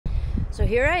So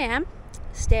here I am,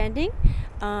 standing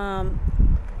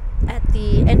at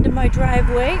the end of my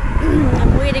driveway.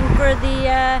 I'm waiting for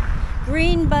the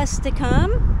green bus to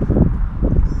come.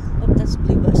 Oh, that's the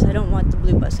blue bus. I don't want the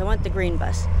blue bus. I want the green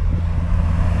bus.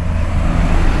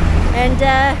 And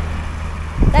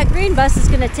that green bus is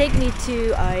going to take me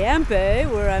to Ayampe,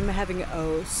 where I'm having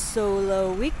a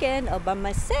solo weekend all by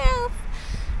myself.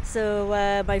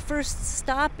 So my first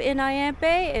stop in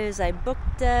Ayampe is I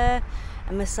booked a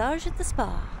massage at the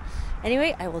spa.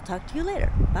 Anyway, I will talk to you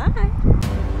later. Bye.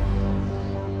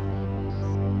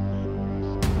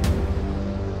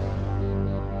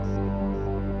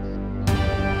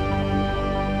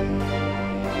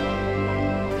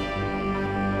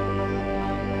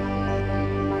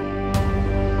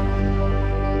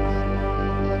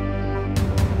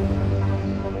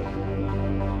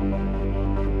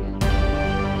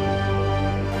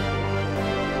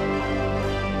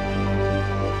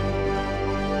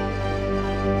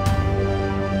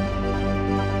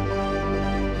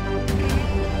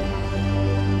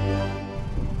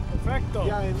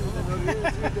 Ya, me olvidé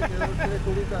decirte que quedó 3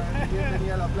 cubitas, y él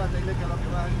tenía la plata y le que lo que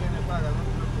más alguien le paga, no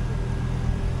te preocupes.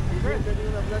 Y él tenía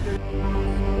una plata.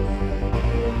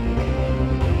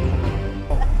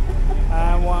 I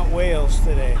want whales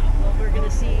today. Well, we're going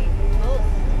to see both.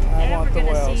 I want we're the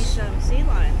going to see whales. some sea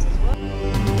lions as well.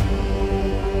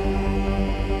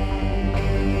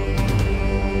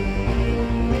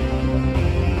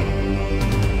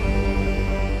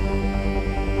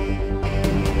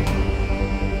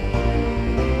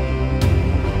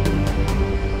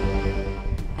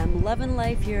 Loving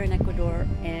life here in Ecuador,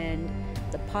 and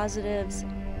the positives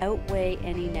outweigh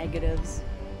any negatives,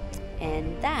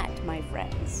 and that, my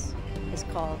friends, is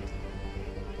called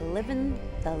living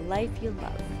the life you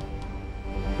love.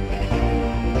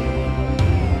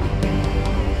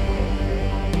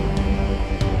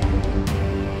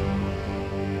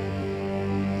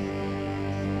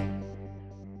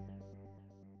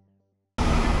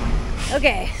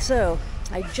 Okay, so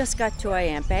I just got to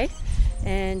Ayampe.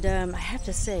 And I have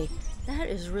to say, that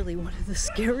is really one of the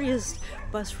scariest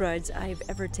bus rides I've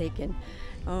ever taken.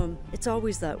 It's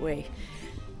always that way.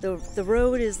 The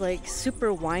road is like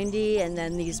super windy, and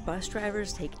then these bus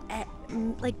drivers take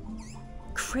like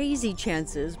crazy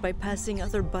chances by passing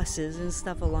other buses and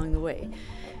stuff along the way.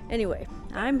 Anyway,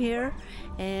 I'm here,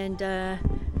 and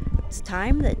it's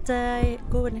time that I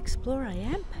go and explore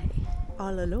Ayampe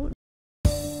all alone.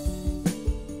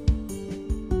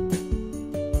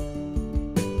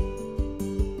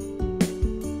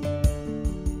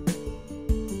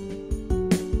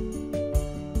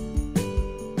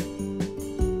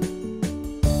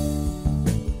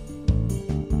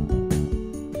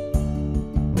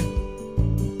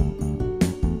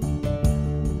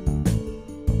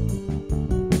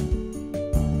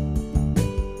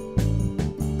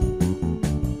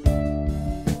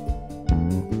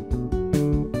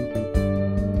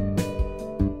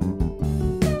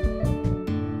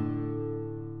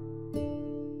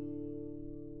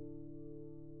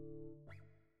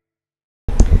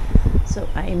 So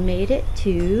I made it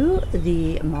to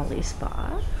the Mauli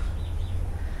Spa.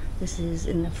 This is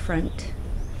in the front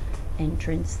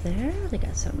entrance there. They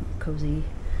got some cozy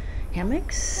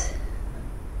hammocks,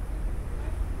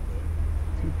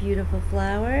 some beautiful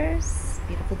flowers,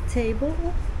 beautiful table.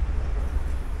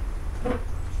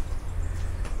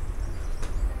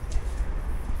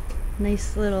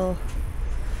 Nice little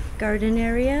garden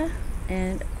area,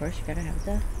 and of course you gotta have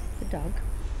the dog.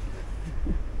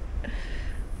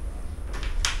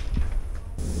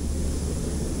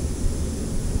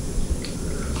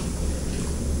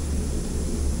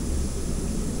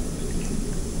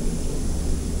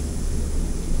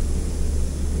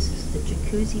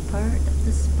 Jacuzzi part of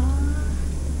the spa.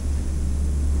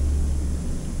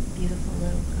 Beautiful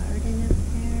little garden up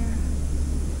there.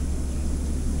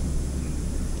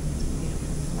 Some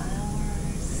beautiful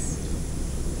flowers.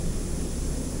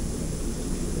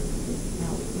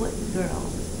 Now, what girl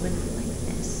wouldn't like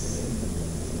this?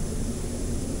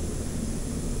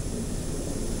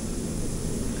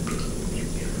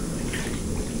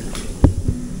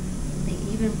 They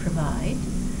even provide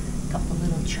a couple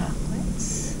little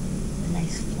chocolates, a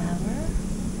nice flower,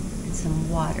 and some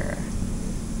water.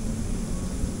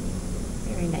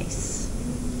 Very nice.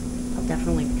 I'll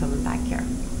definitely be coming back here.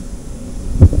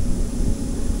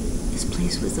 This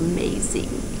place was amazing.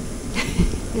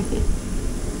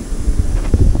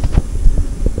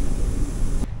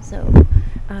 So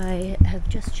I have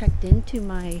just checked into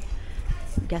my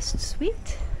guest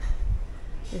suite.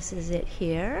 This is it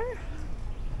here.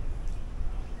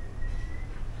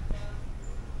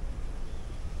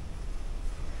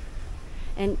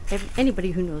 And anybody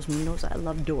who knows me knows I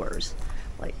love doors.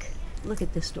 Like, look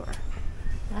at this door.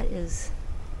 That is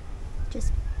just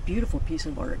a beautiful piece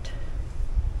of art.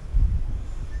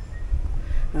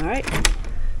 All right,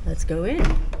 let's go in.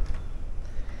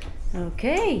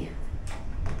 Okay.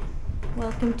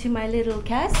 Welcome to my little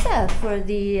casa for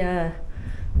the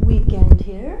weekend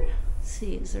here. Let's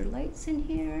see, is there lights in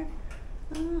here?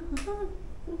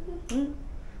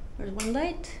 There's one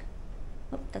light.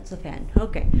 Oh, that's a fan.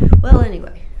 Okay. Well,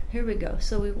 anyway, here we go.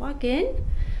 So we walk in,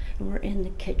 and we're in the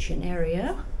kitchen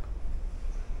area.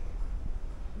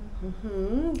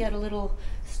 Got a little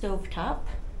stove top,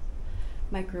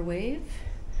 microwave,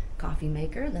 coffee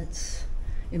maker. That's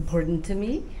important to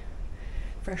me.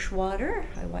 Fresh water.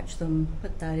 I watch them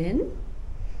put that in.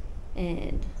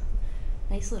 And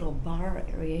nice little bar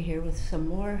area here with some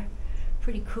more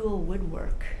pretty cool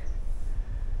woodwork.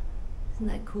 Isn't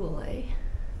that cool, eh?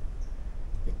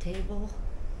 The table.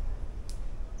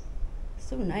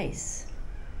 So nice.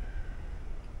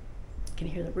 You can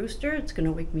hear the rooster. It's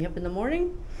gonna wake me up in the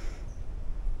morning.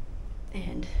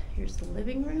 And here's the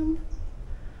living room.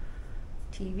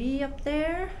 TV up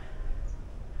there.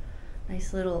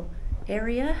 Nice little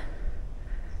area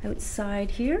outside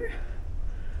here.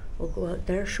 We'll go out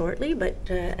there shortly,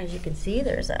 but as you can see,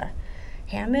 there's a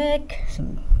hammock,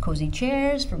 some cozy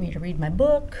chairs for me to read my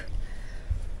book.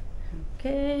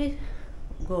 Okay,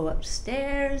 we'll go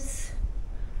upstairs.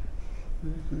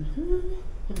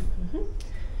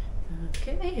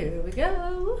 Okay, here we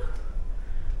go.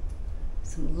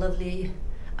 Some lovely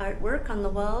artwork on the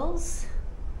walls.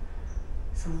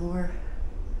 Some more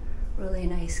really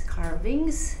nice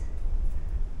carvings.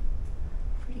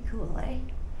 Pretty cool, eh?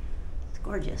 It's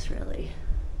gorgeous, really.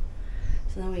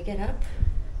 So then we get up,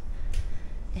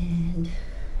 and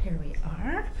here we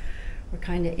are. We're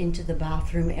kind of into the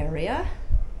bathroom area.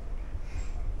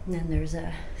 And then there's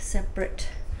a separate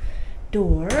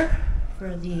door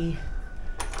for the,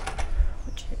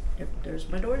 there's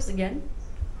my doors again.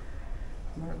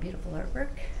 More beautiful artwork.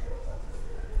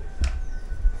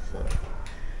 So,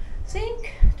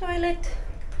 sink, toilet,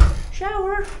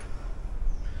 shower.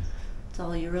 That's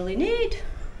all you really need.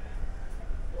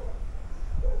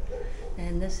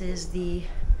 And this is the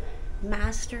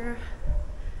master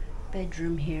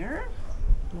bedroom here,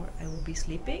 where I will be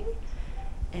sleeping.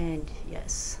 And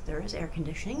yes, there is air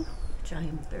conditioning, which I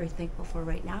am very thankful for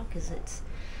right now because it's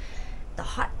the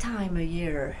hot time of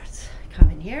year. It's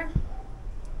coming here.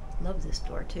 Love this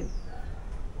door too.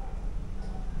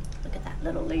 Look at that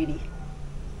little lady.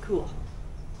 Cool.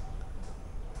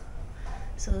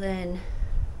 So then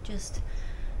just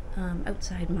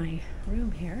outside my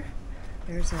room here,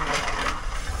 there's a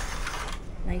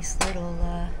nice little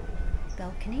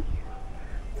balcony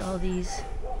with all these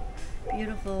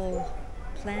beautiful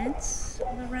plants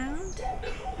all around.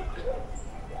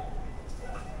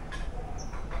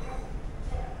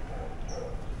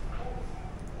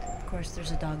 Of course,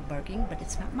 there's a dog barking, but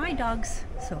it's not my dogs,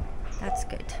 so that's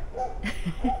good.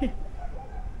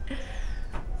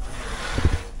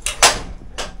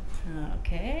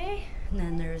 Okay, and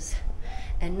then there's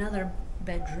another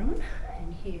bedroom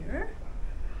in here.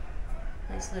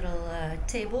 Nice little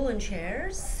table and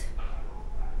chairs.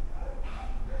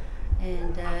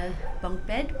 And bunk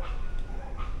bed.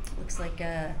 Looks like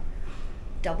a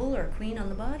double or queen on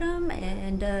the bottom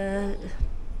and a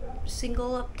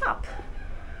single up top.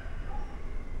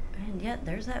 And yeah,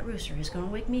 there's that rooster. He's gonna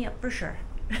wake me up for sure.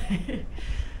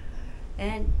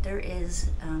 And there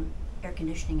is air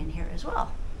conditioning in here as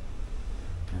well.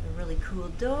 Another really cool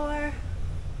door.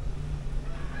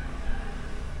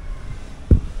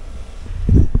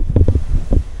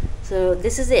 So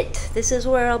this is it. This is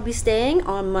where I'll be staying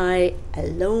on my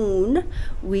alone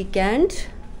weekend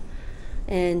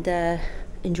and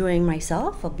enjoying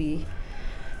myself. I'll be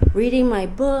reading my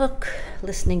book,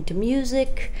 listening to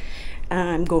music.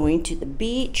 I'm going to the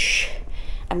beach.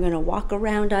 I'm going to walk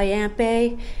around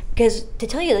Ayampe because, to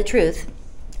tell you the truth,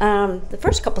 the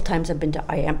first couple times I've been to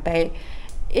Ayampe,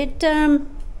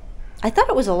 I thought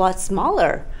it was a lot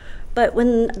smaller. But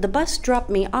when the bus dropped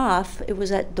me off, it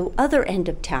was at the other end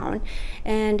of town,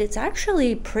 and it's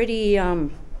actually pretty,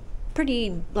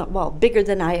 well, bigger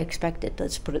than I expected,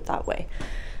 let's put it that way.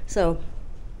 So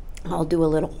I'll do a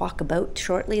little walkabout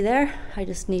shortly there. I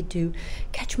just need to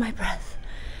catch my breath.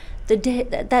 The day,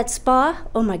 that spa,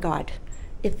 oh my God.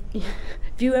 If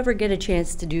you ever get a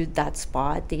chance to do that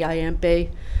spa at the Ayampe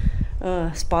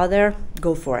spa there,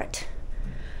 go for it.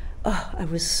 Oh, I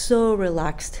was so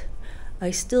relaxed. My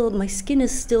skin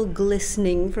is still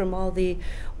glistening from all the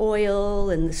oil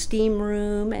and the steam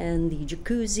room and the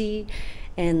jacuzzi,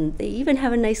 And they even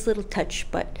have a nice little touch,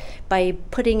 but by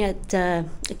putting a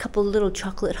couple little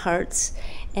chocolate hearts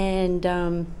and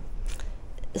a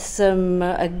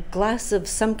glass of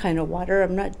some kind of water.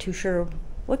 I'm not too sure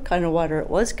what kind of water it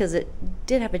was because it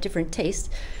did have a different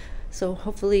taste. So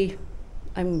hopefully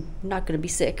I'm not going to be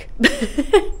sick.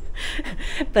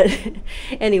 But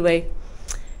anyway,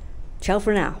 ciao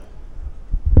for now.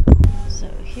 So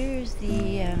here's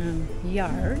the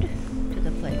yard to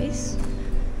the place.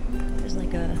 There's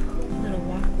like a little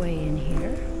walkway in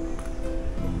here.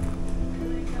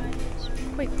 It's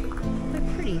quite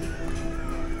pretty.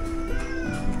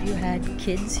 If you had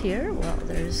kids here, well,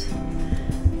 there's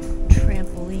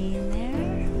trampoline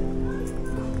there.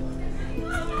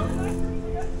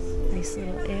 Nice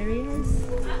little areas.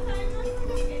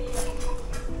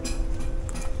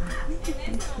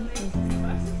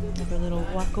 Have a little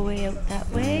walkaway out that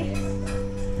way.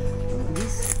 Oh,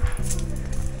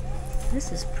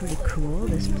 this is pretty cool,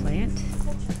 this plant.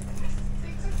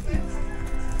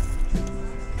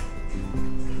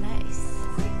 Nice.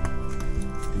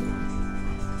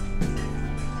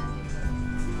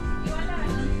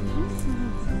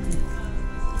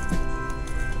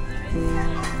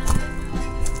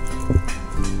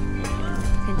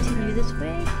 Continue this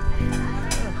way.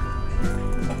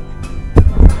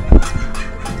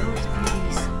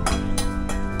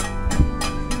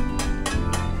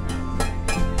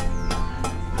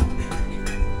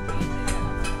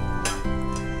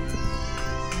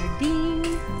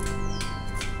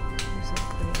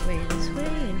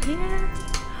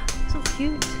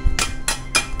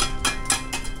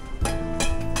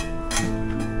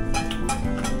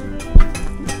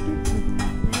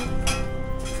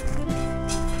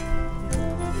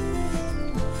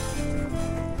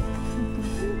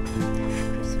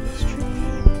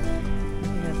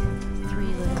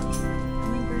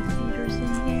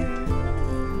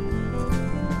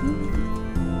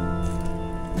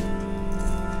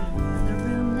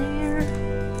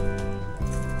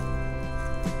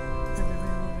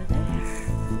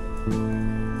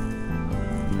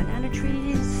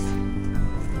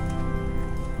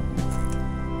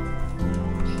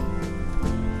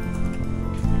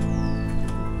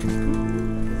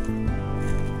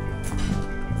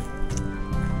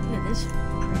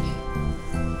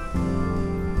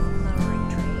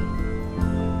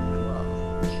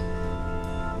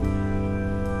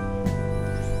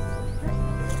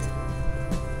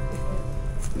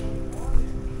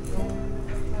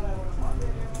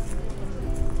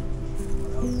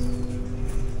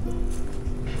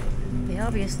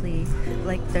 Obviously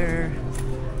like their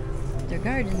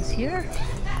gardens here.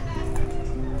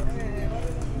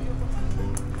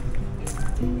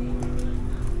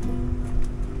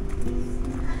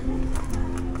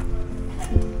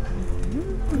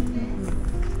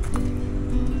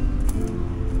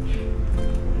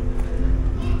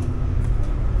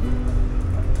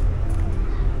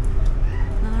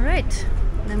 All right,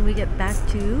 then we get back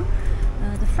to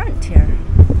the front here.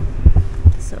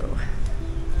 So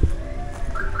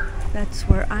that's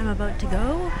where I'm about to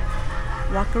go.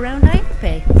 Walk around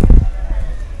Ayampe.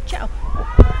 Ciao.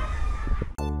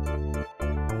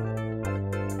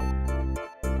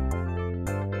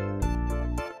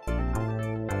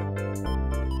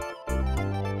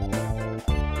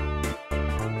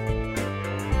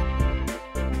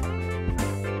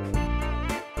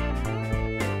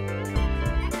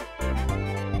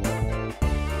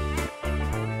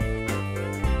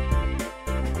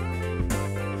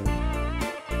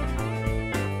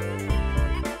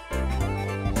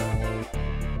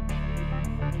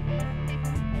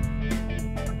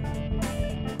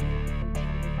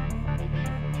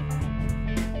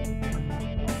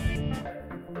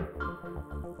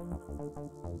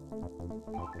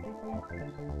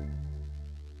 Thank you.